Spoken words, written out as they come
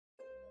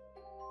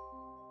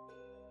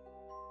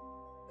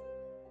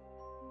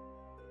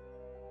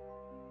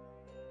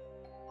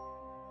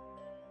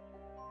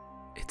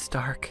It's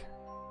dark.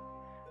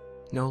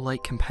 No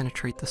light can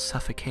penetrate the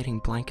suffocating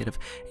blanket of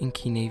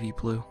inky navy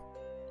blue.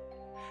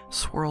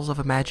 Swirls of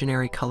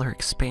imaginary color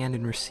expand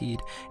and recede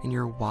in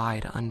your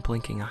wide,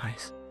 unblinking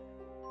eyes.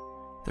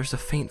 There's a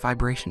faint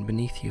vibration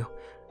beneath you,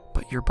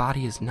 but your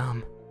body is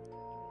numb.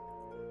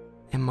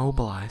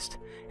 Immobilized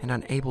and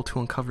unable to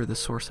uncover the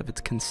source of its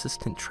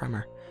consistent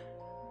tremor.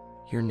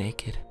 You're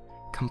naked,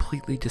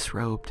 completely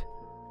disrobed,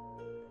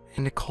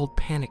 and a cold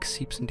panic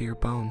seeps into your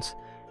bones.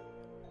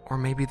 Or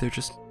maybe they're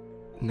just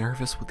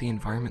nervous with the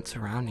environment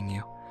surrounding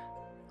you.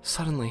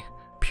 Suddenly,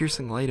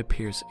 piercing light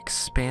appears,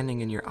 expanding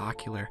in your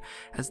ocular,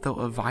 as though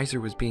a visor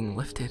was being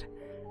lifted.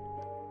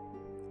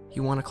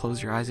 You want to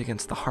close your eyes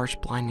against the harsh,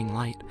 blinding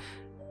light,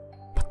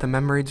 but the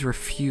memories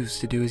refuse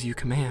to do as you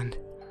command.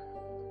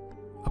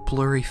 A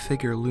blurry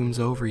figure looms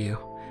over you,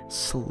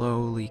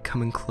 slowly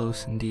coming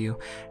close into you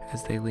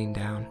as they lean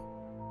down.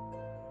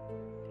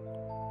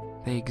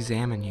 They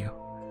examine you,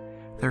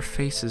 their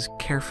faces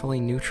carefully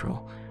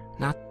neutral,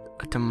 not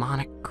a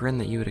demonic grin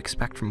that you would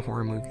expect from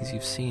horror movies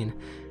you've seen.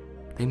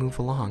 They move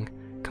along,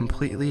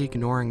 completely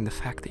ignoring the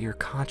fact that you're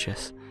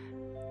conscious.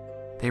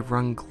 They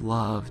run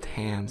gloved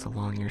hands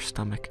along your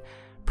stomach,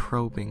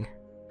 probing.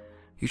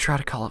 You try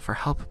to call out for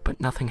help,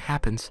 but nothing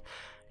happens.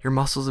 Your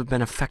muscles have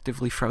been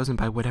effectively frozen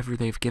by whatever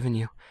they've given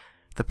you.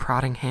 The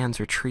prodding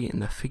hands retreat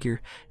and the figure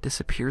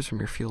disappears from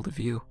your field of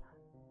view,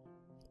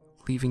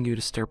 leaving you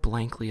to stare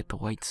blankly at the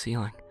white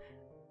ceiling.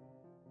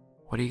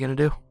 What are you gonna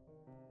do?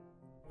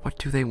 What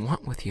do they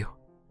want with you?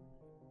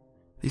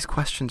 These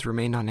questions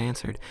remain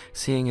unanswered,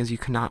 seeing as you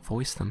cannot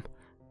voice them,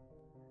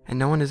 and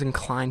no one is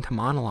inclined to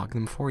monologue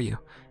them for you,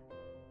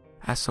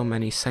 as so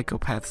many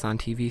psychopaths on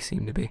TV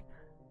seem to be.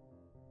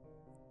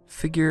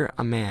 Figure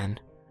a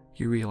man,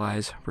 you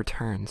realize,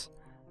 returns,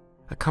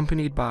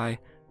 accompanied by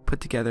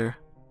put-together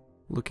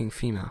looking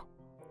female.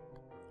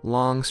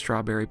 Long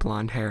strawberry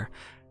blonde hair,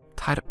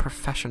 tied up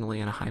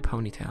professionally in a high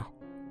ponytail.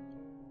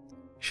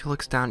 She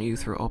looks down at you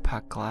through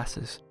opaque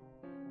glasses,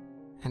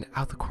 and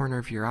out the corner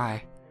of your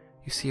eye,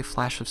 you see a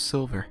flash of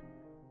silver.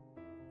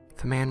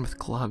 The man with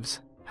gloves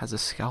has a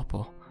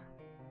scalpel,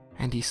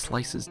 and he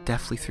slices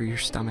deftly through your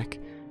stomach.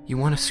 You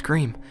want to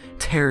scream,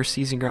 terror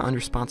seizing your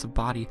unresponsive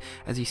body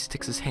as he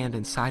sticks his hand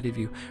inside of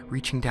you,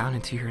 reaching down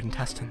into your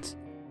intestines.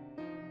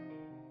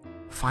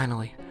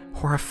 Finally,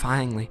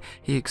 horrifyingly,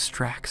 he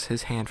extracts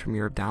his hand from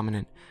your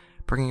abdomen,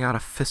 bringing out a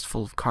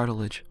fistful of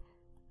cartilage.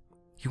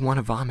 You want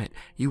to vomit,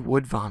 you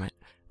would vomit,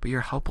 but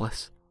you're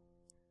helpless,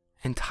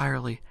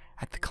 entirely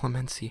at the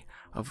clemency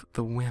of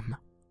the whim.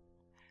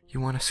 You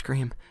want to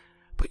scream,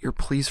 but your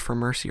pleas for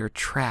mercy are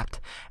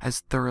trapped as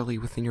thoroughly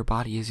within your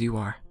body as you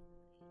are.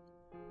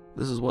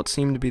 This is what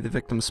seemed to be the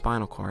victim's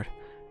spinal cord.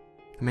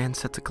 The man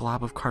sets a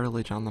glob of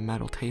cartilage on the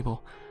metal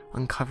table,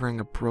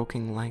 uncovering a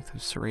broken length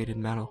of serrated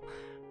metal.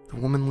 The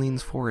woman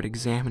leans forward,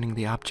 examining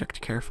the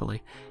object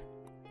carefully,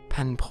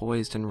 pen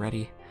poised and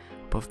ready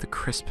above the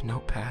crisp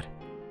notepad.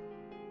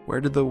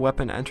 Where did the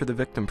weapon enter the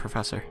victim,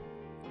 Professor?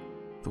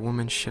 The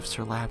woman shifts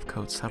her lab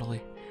coat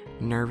subtly,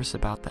 nervous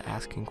about the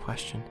asking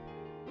question.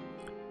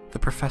 The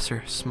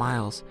professor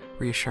smiles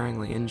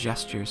reassuringly and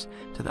gestures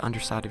to the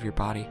underside of your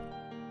body.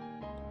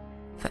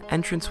 The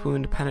entrance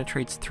wound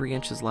penetrates 3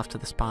 inches left of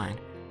the spine,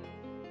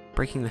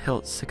 breaking the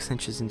hilt 6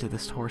 inches into the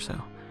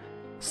torso,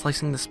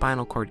 slicing the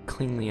spinal cord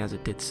cleanly as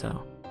it did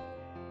so.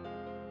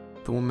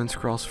 The woman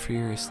scrawls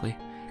furiously,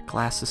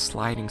 glasses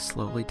sliding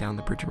slowly down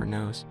the bridge of her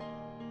nose.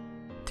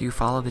 Do you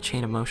follow the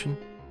chain of motion?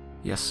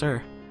 Yes,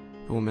 sir.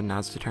 The woman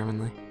nods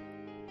determinedly,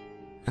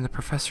 and the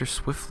professor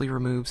swiftly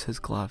removes his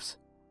gloves,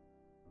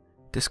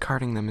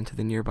 discarding them into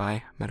the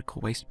nearby medical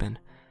waste bin.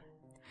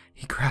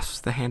 He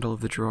grasps the handle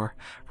of the drawer,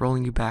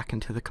 rolling you back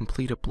into the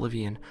complete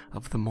oblivion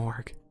of the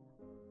morgue.